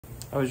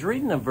I was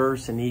reading a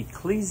verse in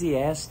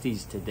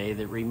Ecclesiastes today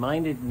that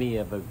reminded me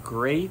of a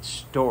great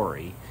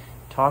story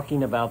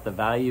talking about the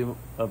value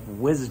of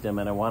wisdom,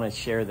 and I want to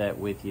share that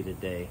with you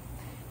today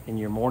in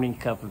your morning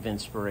cup of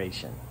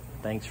inspiration.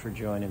 Thanks for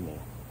joining me.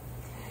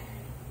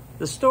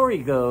 The story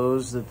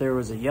goes that there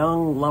was a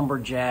young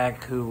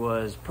lumberjack who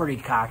was pretty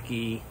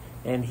cocky,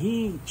 and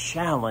he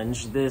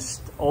challenged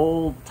this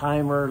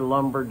old-timer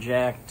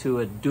lumberjack to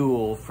a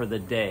duel for the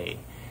day.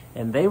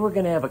 And they were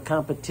going to have a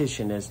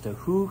competition as to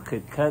who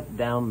could cut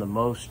down the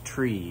most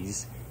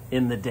trees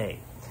in the day.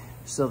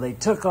 So they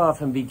took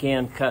off and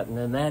began cutting,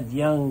 and that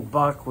young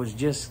buck was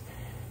just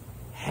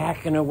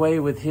hacking away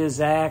with his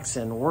axe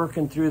and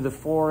working through the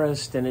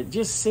forest, and it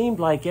just seemed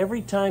like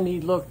every time he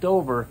looked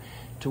over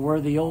to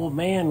where the old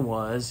man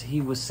was,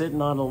 he was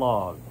sitting on a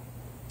log.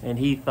 And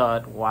he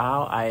thought,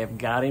 wow, I have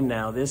got him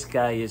now. This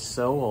guy is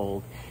so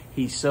old.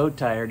 He's so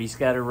tired. He's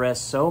got to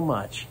rest so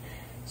much.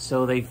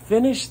 So they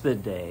finished the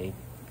day,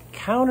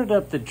 counted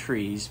up the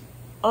trees.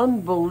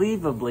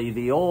 Unbelievably,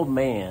 the old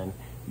man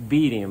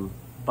beat him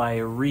by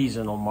a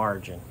reasonable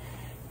margin.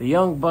 The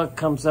young buck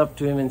comes up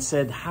to him and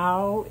said,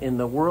 how in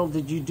the world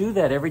did you do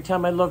that? Every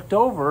time I looked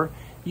over,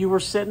 you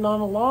were sitting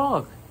on a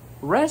log,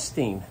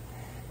 resting.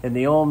 And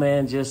the old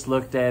man just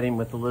looked at him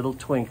with a little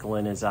twinkle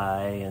in his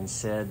eye and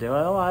said,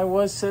 well, I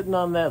was sitting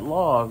on that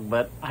log,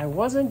 but I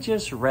wasn't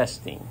just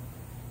resting.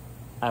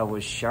 I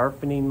was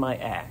sharpening my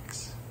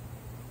axe.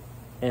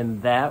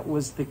 And that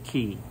was the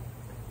key,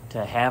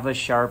 to have a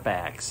sharp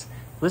axe.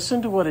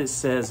 Listen to what it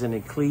says in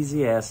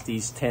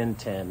Ecclesiastes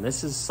 10:10.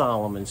 This is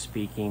Solomon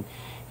speaking.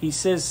 He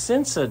says,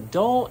 since a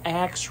dull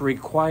axe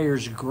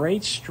requires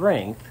great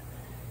strength,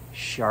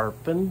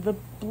 sharpen the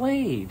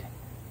blade.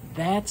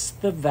 That's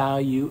the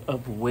value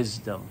of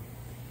wisdom.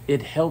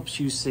 It helps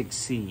you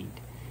succeed.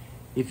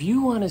 If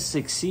you want to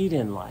succeed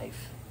in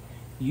life,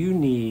 you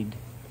need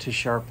to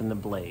sharpen the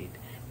blade.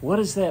 What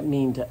does that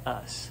mean to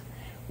us?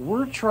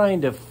 We're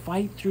trying to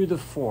fight through the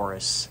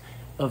forests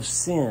of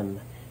sin,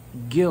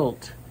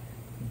 guilt,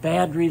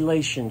 bad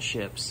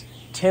relationships,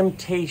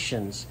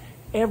 temptations,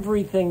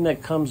 everything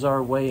that comes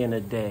our way in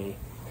a day.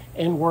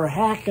 And we're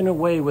hacking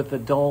away with a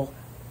dull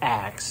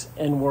axe,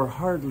 and we're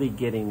hardly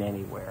getting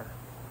anywhere.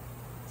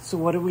 So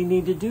what do we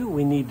need to do?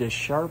 We need to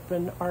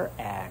sharpen our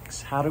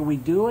axe. How do we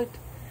do it?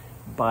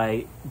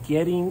 By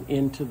getting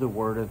into the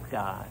Word of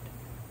God,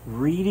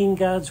 reading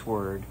God's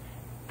Word,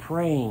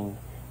 praying,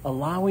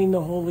 allowing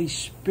the Holy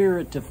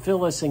Spirit to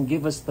fill us and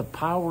give us the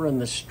power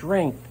and the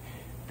strength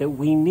that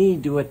we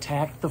need to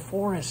attack the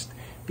forest.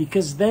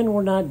 Because then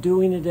we're not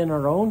doing it in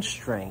our own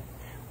strength.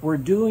 We're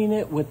doing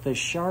it with the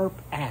sharp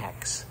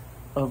axe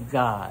of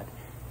God,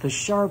 the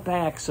sharp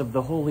axe of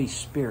the Holy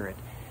Spirit,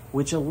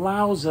 which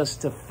allows us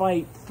to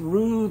fight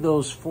through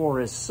those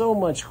forests so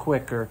much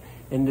quicker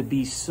and to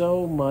be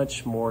so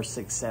much more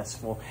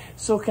successful.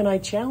 So can I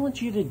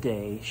challenge you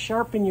today,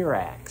 sharpen your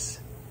axe.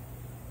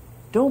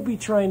 Don't be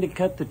trying to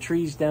cut the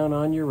trees down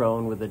on your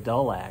own with a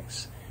dull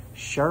axe.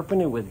 Sharpen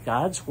it with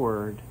God's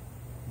Word,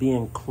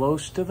 being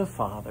close to the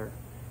Father,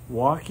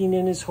 walking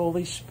in His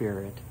Holy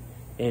Spirit,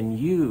 and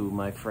you,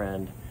 my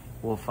friend,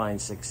 will find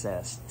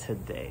success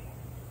today.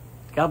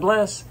 God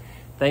bless.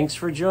 Thanks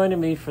for joining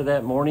me for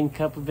that morning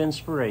cup of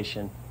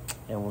inspiration,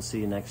 and we'll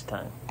see you next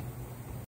time.